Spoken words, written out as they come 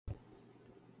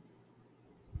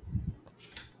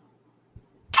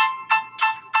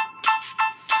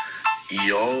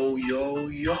Yo, yo,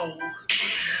 yo.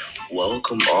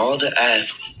 Welcome all the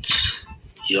athletes.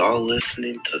 Y'all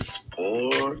listening to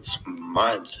Sports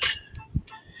Mindset.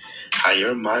 How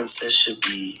your mindset should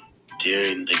be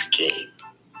during the game.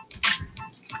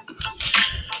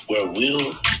 Where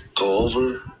we'll go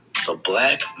over the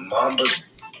Black Mamba's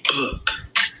book,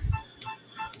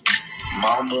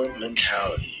 Mamba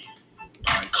Mentality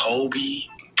by Kobe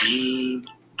Bean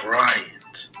Bryant.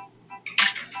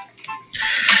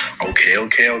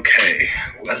 Okay.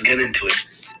 Let's get into it.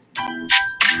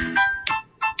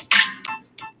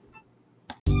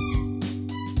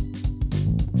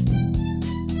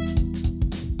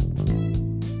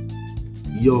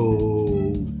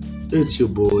 Yo, it's your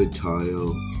boy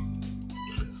Tayo.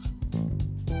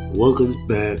 Welcome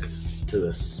to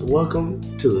the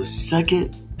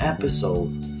second episode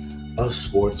of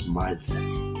Sports Mindset.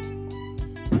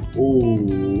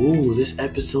 Ooh, this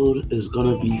episode is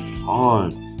gonna be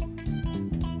fun.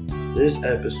 This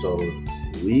episode,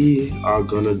 we are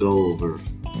gonna go over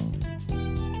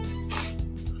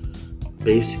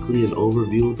basically an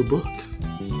overview of the book.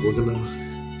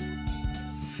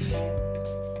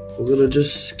 We're gonna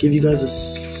just give you guys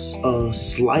a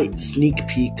slight sneak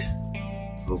peek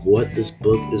of what this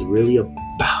book is really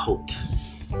about.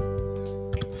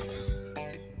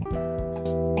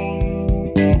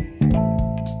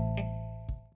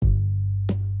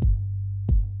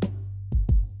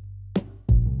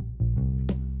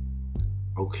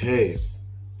 Okay,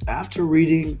 after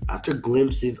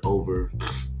glimpsing over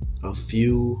a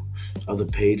few of the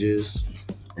pages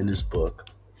in this book,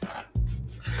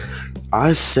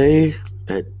 I say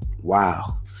that,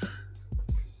 wow,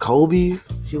 Kobe,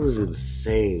 he was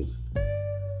insane.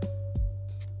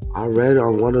 I read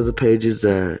on one of the pages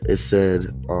that it said,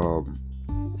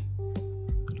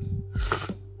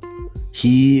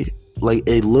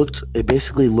 it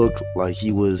basically looked like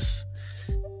he was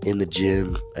in the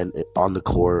gym and on the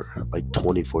court like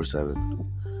 24/7.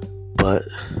 But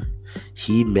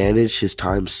he managed his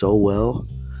time so well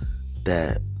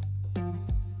that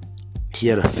he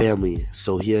had a family,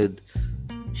 so he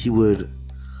would,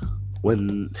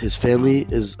 when his family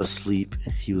is asleep,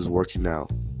 he was working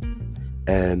out,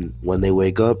 and when they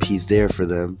wake up, he's there for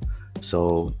them,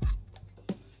 so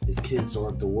his kids don't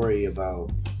have to worry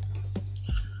about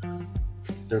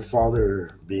their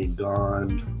father being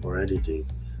gone or anything.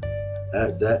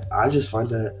 That I just find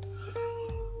that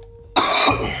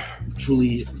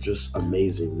truly just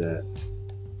amazing that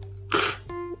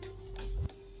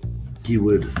he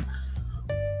wouldn't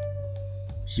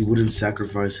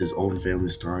sacrifice his own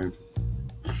family's time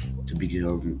to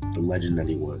become the legend that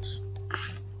he was.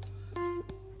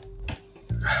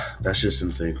 That's just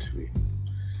insane to me.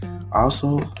 I was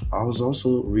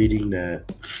also reading that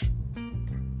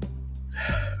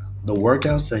the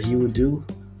workouts that he would do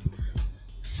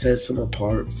sets him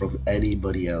apart from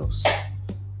anybody else.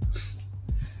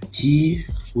 He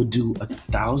would do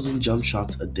 1,000 jump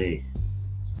shots a day.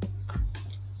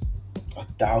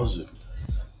 1,000.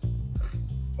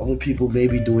 Other people may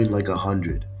be doing like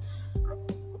 100.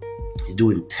 He's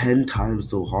doing 10 times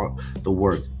the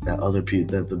work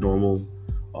that the normal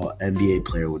NBA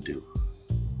player would do.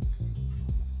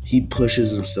 He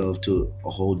pushes himself to a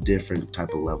whole different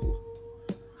type of level.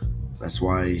 That's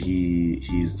why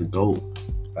he's the GOAT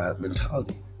at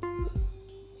mentality.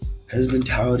 His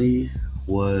mentality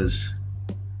was,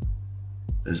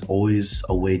 there's always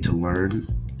a way to learn,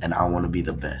 and I want to be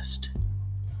the best.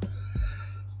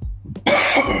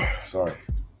 Sorry.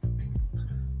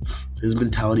 His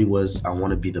mentality was, I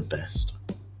want to be the best.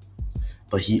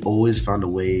 But he always found a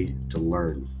way to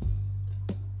learn.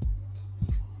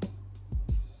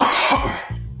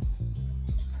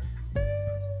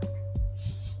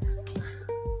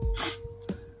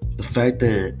 The fact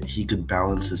that he could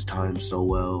balance his time so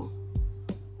well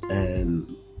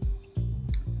and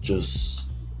just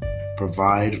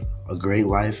provide a great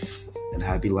life and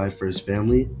happy life for his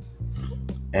family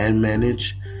and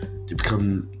manage to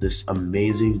become this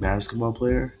amazing basketball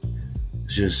player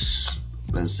is just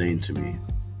insane to me.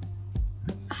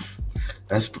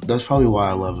 That's probably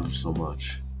why I love him so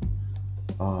much.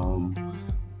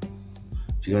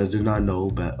 If you guys did not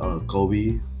know, Kobe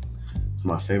is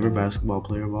my favorite basketball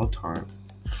player of all time.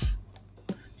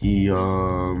 He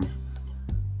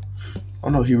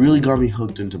really got me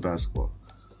hooked into basketball.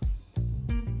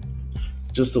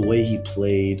 Just the way he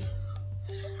played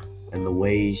and the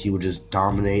way he would just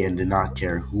dominate and did not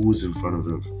care who was in front of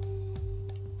him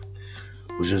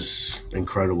was just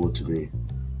incredible to me.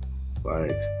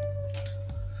 Like,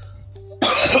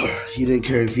 he didn't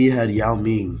care if he had Yao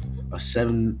Ming, a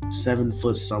 7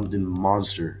 foot something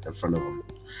monster in front of him.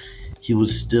 he would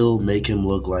still make him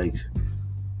look like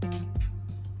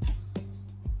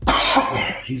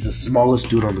he's the smallest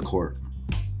dude on the court.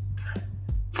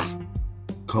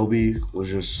 Kobe was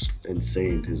just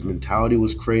insane. His mentality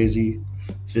was crazy.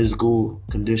 Physical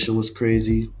condition was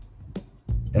crazy.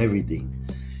 Everything.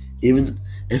 Even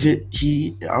if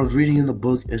I was reading in the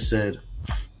book, it said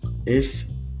if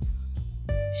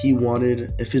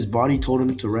his body told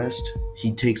him to rest,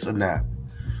 he takes a nap.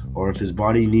 Or if his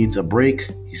body needs a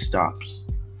break, he stops.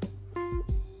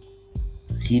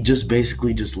 He just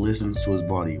basically just listens to his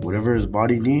body. Whatever his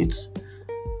body needs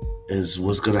is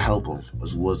what's going to help him,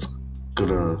 is what's going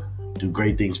to do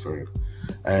great things for him.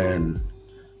 And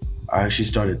I actually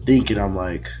started thinking, I'm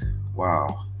like,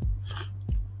 wow,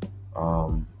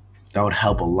 that would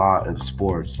help a lot in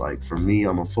sports. Like for me,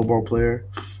 I'm a football player,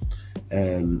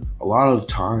 and a lot of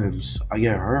times I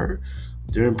get hurt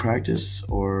during practice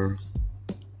or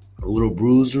a little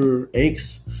bruise or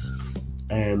aches,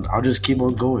 and I'll just keep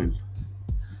on going.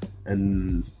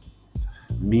 And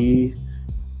me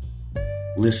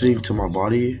listening to my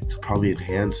body could probably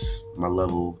enhance my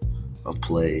level of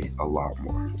play a lot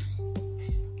more.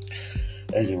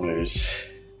 Anyways,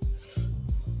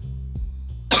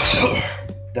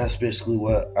 that's basically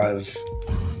what I've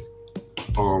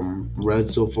read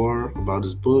so far about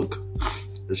his book.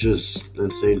 It's just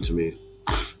insane to me.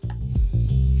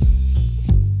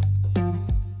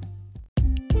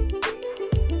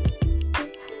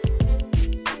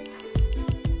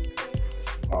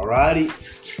 Alrighty.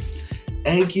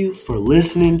 Thank you for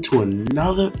listening to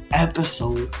another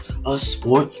episode of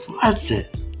Sports Mindset.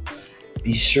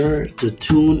 Be sure to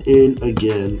tune in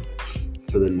again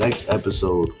for the next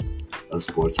episode of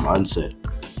Sports Mindset.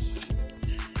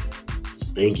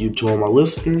 Thank you to all my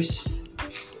listeners,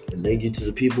 and thank you to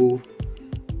the people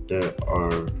that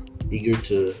are eager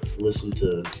to listen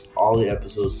to all the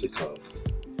episodes to come.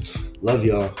 Love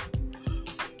y'all.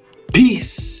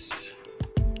 Peace.